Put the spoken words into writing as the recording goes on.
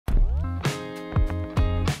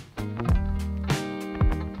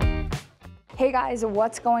Hey guys,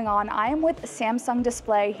 what's going on? I am with Samsung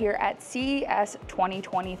Display here at CES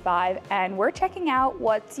 2025, and we're checking out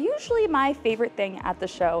what's usually my favorite thing at the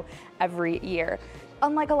show every year.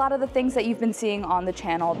 Unlike a lot of the things that you've been seeing on the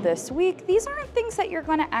channel this week, these aren't things that you're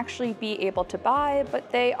going to actually be able to buy,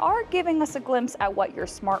 but they are giving us a glimpse at what your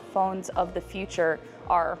smartphones of the future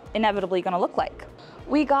are inevitably going to look like.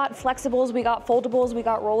 We got flexibles, we got foldables, we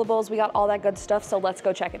got rollables, we got all that good stuff, so let's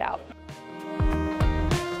go check it out.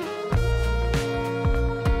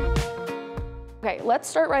 Okay, let's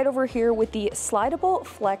start right over here with the Slideable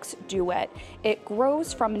Flex Duo. It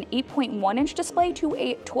grows from an 8.1-inch display to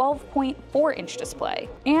a 12.4-inch display.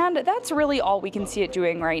 And that's really all we can see it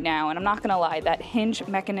doing right now. And I'm not gonna lie, that hinge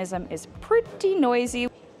mechanism is pretty noisy.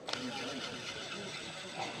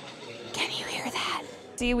 Can you hear that?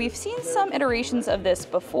 See, we've seen some iterations of this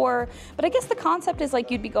before, but I guess the concept is like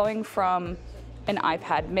you'd be going from an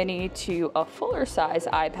iPad mini to a fuller size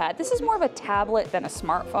iPad. This is more of a tablet than a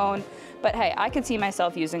smartphone, but hey, I could see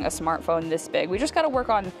myself using a smartphone this big. We just gotta work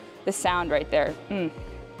on the sound right there.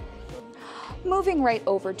 Moving right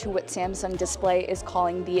over to what Samsung Display is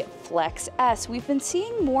calling the Flex S. We've been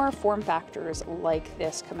seeing more form factors like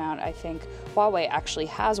this come out. I think Huawei actually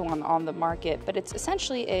has one on the market, but it's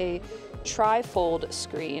essentially a tri-fold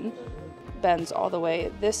screen. Bends all the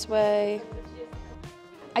way this way.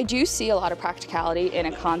 I do see a lot of practicality in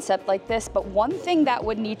a concept like this, but one thing that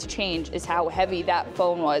would need to change is how heavy that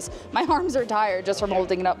phone was. My arms are tired just from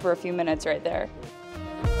holding it up for a few minutes right there.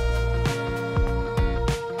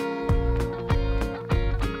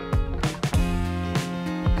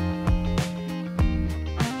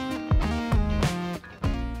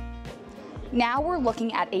 Now we're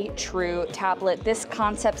looking at a true tablet. This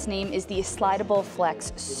concept's name is the Slideable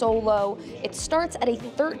Flex Solo. It starts at a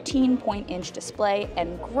 13-inch display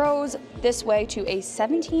and grows this way to a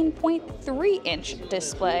 17.3-inch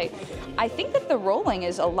display. I think that the rolling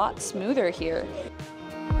is a lot smoother here.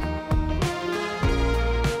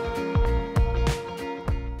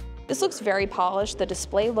 This looks very polished. The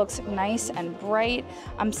display looks nice and bright.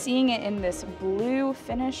 I'm seeing it in this blue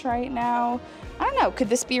finish right now. I don't know, could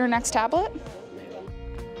this be your next tablet?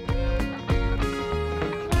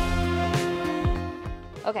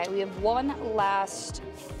 Okay, we have one last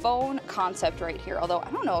phone concept right here, although I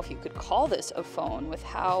don't know if you could call this a phone with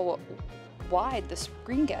how wide the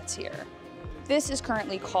screen gets here. This is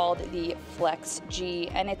currently called the Flex G,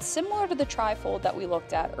 and it's similar to the tri-fold that we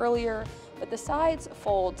looked at earlier, but the sides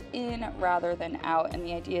fold in rather than out, and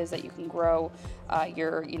the idea is that you can grow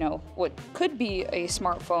your, what could be a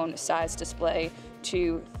smartphone size display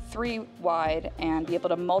to 3 wide and be able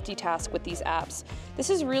to multitask with these apps.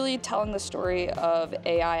 This is really telling the story of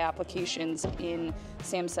AI applications in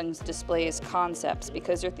Samsung's Display's concepts,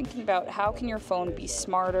 because they're thinking about how can your phone be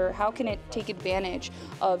smarter, how can it take advantage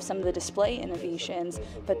of some of the display innovations,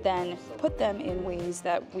 but then put them in ways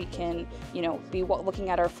that we can, be looking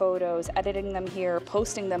at our photos, editing them here,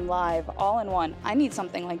 posting them live, all in one. I need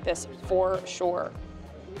something like this for sure.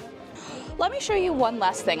 Let me show you one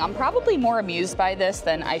last thing. I'm probably more amused by this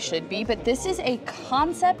than I should be, but this is a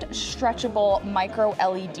concept stretchable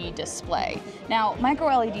micro-LED display. Now,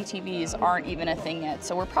 micro-LED TVs aren't even a thing yet,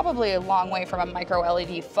 so we're probably a long way from a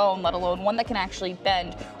micro-LED phone, let alone one that can actually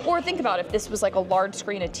bend. Or think about if this was like a large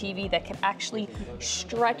screen, a TV that can actually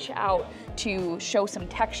stretch out to show some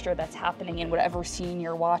texture that's happening in whatever scene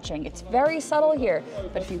you're watching. It's very subtle here,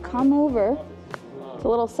 but if you come over to a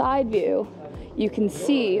little side view, you can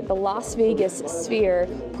see the Las Vegas sphere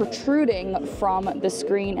protruding from the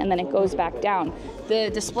screen, and then it goes back down. The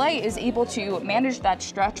display is able to manage that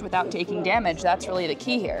stretch without taking damage. That's really the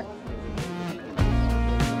key here.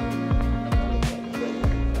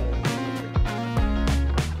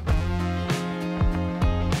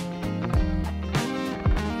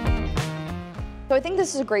 So I think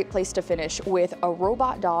this is a great place to finish with a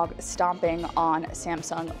robot dog stomping on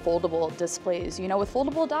Samsung foldable displays. With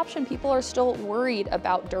foldable adoption, people are still worried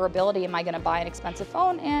about durability. Am I going to buy an expensive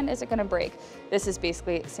phone, and is it going to break? This is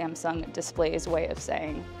basically Samsung Display's way of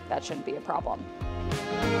saying that shouldn't be a problem.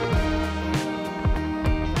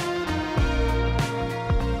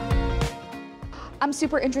 I'm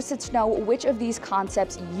super interested to know which of these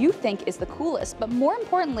concepts you think is the coolest, but more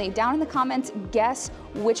importantly, down in the comments, guess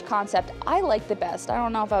which concept I like the best. I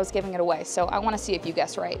don't know if I was giving it away, so I want to see if you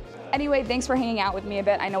guess right. Anyway, thanks for hanging out with me a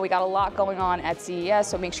bit. I know we got a lot going on at CES,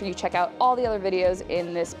 so make sure you check out all the other videos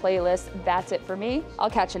in this playlist. That's it for me.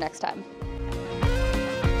 I'll catch you next time.